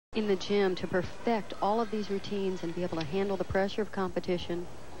in the gym to perfect all of these routines and be able to handle the pressure of competition.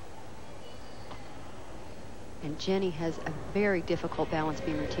 And Jennie has a very difficult balance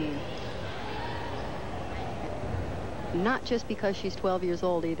beam routine. Not just because she's 12 years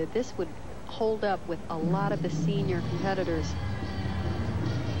old either. This would hold up with a lot of the senior competitors.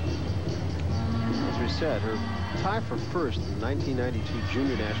 As we said, her tie for first in the 1992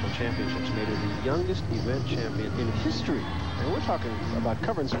 Junior National Championships made her the youngest event champion in history. And we're talking about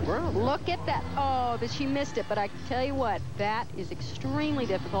covering some ground. Look at that. Oh, but she missed it. But I tell you what, that is extremely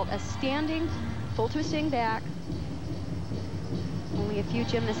difficult. A standing, full twisting back. Only a few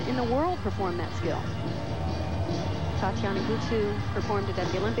gymnasts in the world perform that skill. Tatiana Gutsu performed it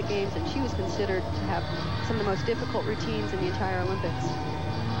at the Olympic Games, and she was considered to have some of the most difficult routines in the entire Olympics.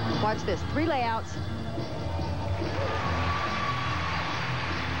 Watch this. 3 layouts.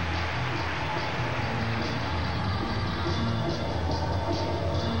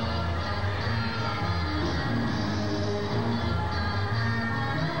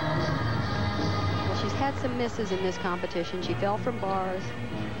 Had some misses in this competition. She fell from bars,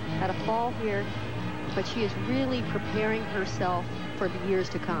 had a fall here, but she is really preparing herself for the years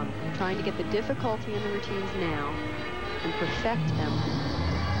to come, trying to get the difficulty in the routines now and perfect them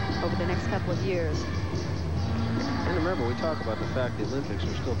over the next couple of years. And remember, we talk about the fact the Olympics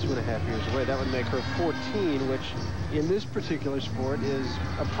are still 2.5 years away. That would make her 14, which in this particular sport is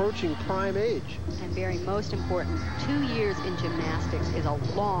approaching prime age. And very most important, 2 years in gymnastics is a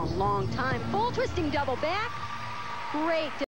long, long time. Full twisting double back. Great.